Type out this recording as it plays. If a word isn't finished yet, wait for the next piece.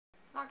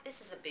Mark,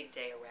 this is a big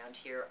day around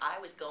here. I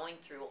was going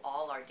through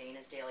all our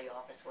Dana's Daily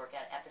Office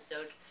Workout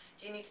episodes.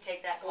 Do you need to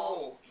take that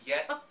call? Oh,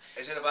 yet?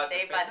 Is it about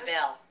Saved the by fitness? the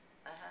bell.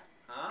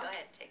 Huh? Go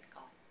ahead, take the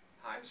call.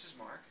 Hi, this is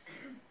Mark.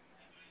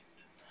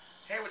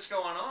 Hey, what's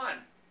going on?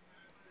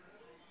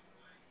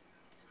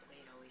 It's the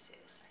way it always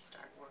is. I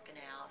start working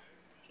out,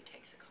 he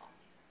takes a call.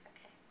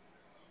 Okay.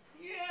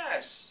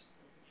 Yes.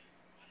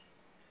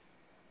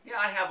 Yeah,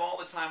 I have all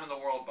the time in the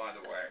world, by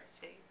the way.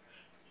 See?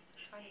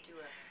 I'm trying to do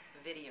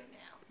a video now.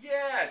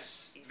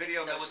 Yes. He's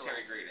Video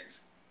military socializing. greetings.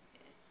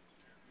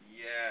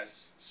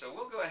 Yes. So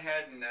we'll go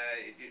ahead and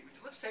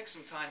let's take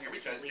some time here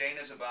because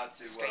Dana's about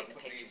to put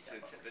me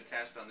to the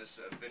test on this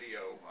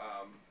video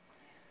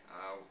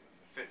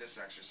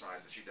fitness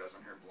exercise that she does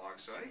on her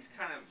blog. So any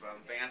kind of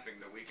vamping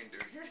that we can do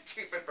here to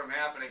keep it from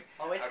happening.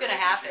 Oh, it's going to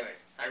happen.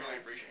 I really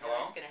appreciate it.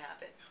 Hello? It's going to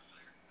happen.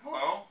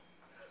 Hello?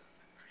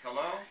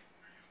 Hello?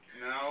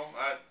 No?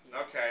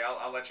 Okay,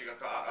 I'll let you go.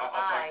 I'll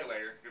talk to you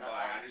later.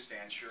 Goodbye. I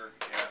understand. Sure.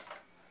 Yeah.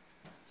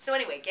 So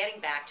anyway,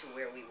 getting back to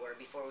where we were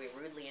before we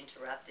were rudely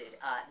interrupted,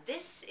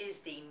 this is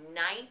the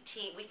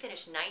 19th, we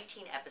finished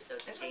 19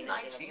 episodes of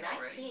Dana's Daily. 19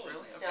 already?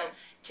 Really? So Okay.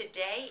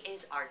 today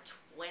is our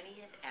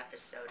 20th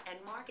episode, and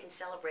Mark, in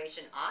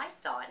celebration, I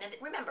thought, and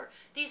remember,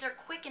 these are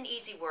quick and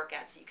easy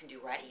workouts that you can do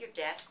right at your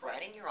desk,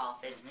 right in your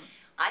office.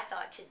 I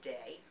thought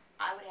today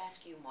I would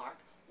ask you, Mark,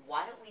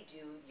 why don't we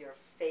do your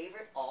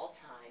favorite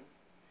all-time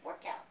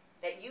workout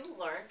that you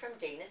learned from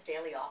Dana's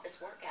Daily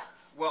Office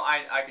Workouts? Well,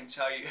 I can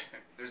tell you,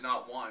 there's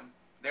not one.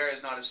 There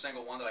is not a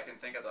single one that I can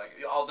think of.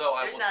 Although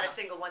there's not a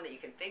single one that you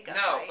can think of.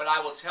 No, right? but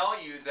I will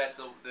tell you that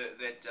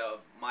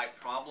my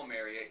problem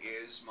area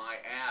is my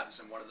abs,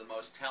 and one of the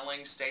most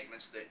telling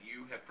statements that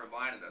you have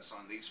provided us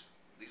on these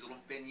little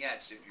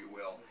vignettes, if you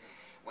will,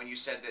 when you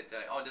said that,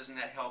 oh, doesn't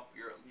that help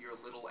your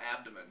little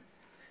abdomen?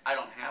 I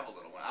don't have a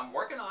little one. I'm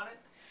working on it.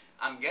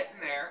 I'm getting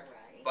there.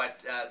 Right.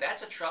 But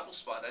that's a trouble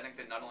spot. I think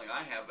that not only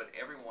I have, but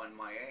everyone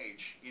my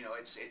age. You know,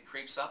 it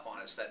creeps up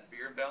on us. That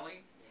beer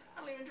belly. I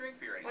don't even drink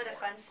beer anymore. Or the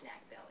fun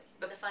snack belly.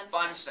 The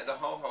fun snack. The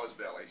ho-ho's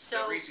belly.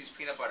 So, the Reese's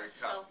peanut butter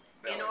cup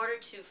belly. In order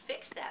to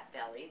fix that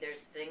belly,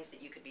 there's things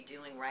that you could be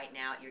doing right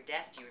now at your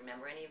desk. Do you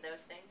remember any of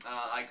those things?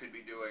 I could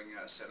be doing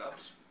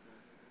sit-ups.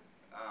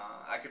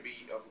 I could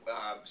be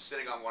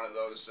sitting on one of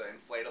those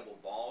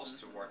inflatable balls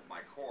to work my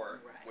core,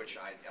 which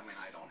I mean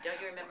I don't have.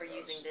 Don't you remember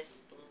using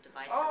this little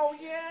device? Oh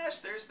yes,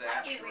 there's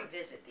that. Why don't we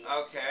revisit these?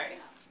 Okay.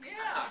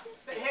 Yeah.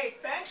 Hey,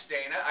 thanks,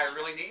 Dana. I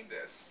really need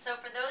this. So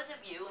for those of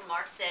you,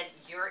 Mark said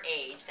your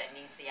age that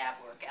needs the ab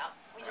workout,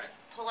 we just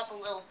pull up a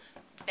little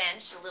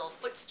bench, a little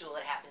footstool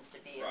that happens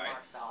to be in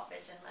Mark's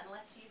office, and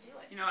lets you do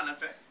it. You know, and in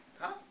fact,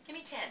 huh? Give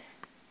me 10.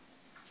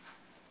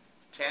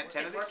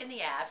 10 of these? Working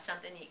the abs,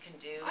 something you can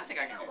do. I think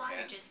I can do 10. While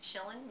you're just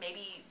chilling,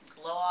 maybe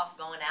blow off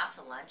going out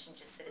to lunch and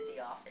just sit at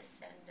the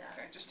office and.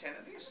 Okay, just 10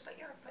 of these. Put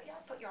your arms right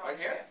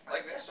here,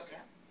 like there. this. Okay.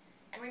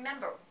 Yeah. And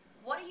remember,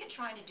 what are you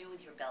trying to do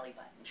with your belly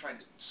button? I'm trying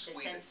to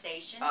squeeze the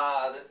sensation.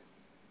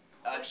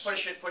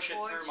 Push it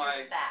through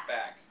my back.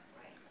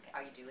 Right. Okay.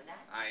 Are you doing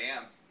that? I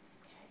am.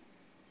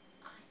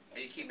 Okay. Are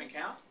you keeping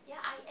count? Yeah,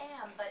 I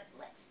am. But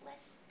let's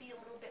be a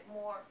little bit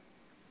more.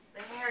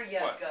 There you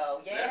What?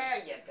 go. There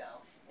This? you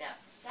go. Now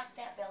suck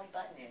that belly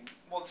button in.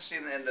 Well, see,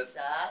 and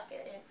Suck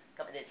it in.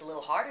 It's a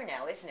little harder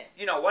now, isn't it?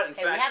 you know what? In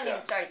Hey, fact, we haven't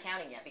even started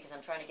counting yet because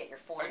I'm trying to get your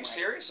form. Are you right.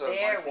 serious? So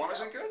There my form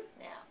isn't good?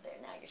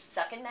 Now you're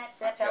sucking that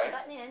belly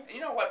button in. You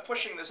know what?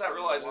 Pushing this, I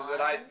realize is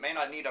that I may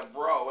not need a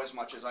bro as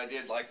much as I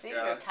did like See,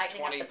 you're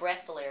tightening 20... up the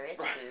breastal area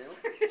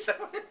too.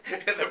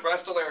 The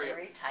breastal area.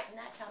 Very tighten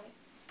that tummy.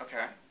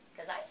 Okay.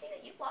 Because I see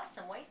that you've lost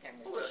some weight there,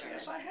 Mr. Well, Sherman.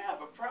 yes, I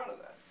have. I'm proud of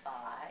that. 5.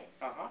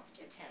 Uh-huh. Let's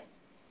do 10.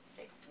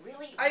 6.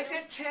 Really? I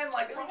did 10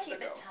 like really a month keep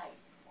ago. it tight.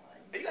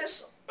 1. Are you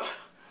guys...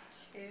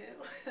 2.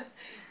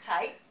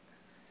 Tight.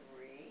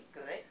 3.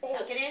 Good.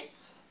 Suck it in.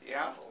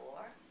 Yeah. 4.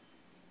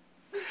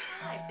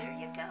 5. There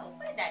you go.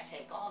 What did that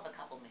take? All of a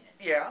couple minutes.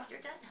 Yeah. You're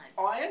done, honey.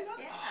 Oh, I am done?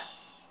 Yeah.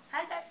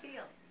 How'd that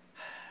feel?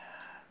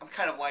 I'm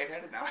kind of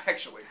lightheaded now,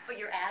 actually. But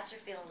your abs are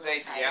feeling a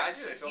little tighter. Yeah, I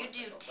do. They feel You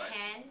do tight.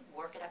 10,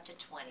 work it up to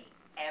 20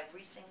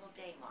 every single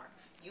day, Mark.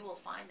 You will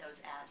find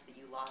those abs that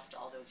you lost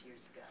all those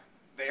years ago.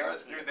 They're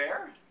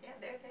there? Yeah,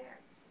 they're there.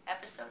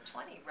 Episode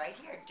 20, right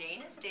here.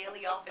 Dana's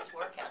Daily Office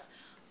Workouts.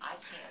 I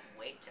can't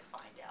wait to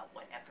find out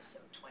what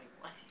episode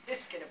 21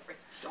 is going to bring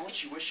to you.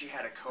 Don't you wish you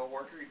had a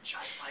coworker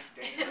just like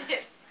Dana? Isn't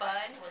it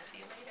fun? We'll see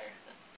you later.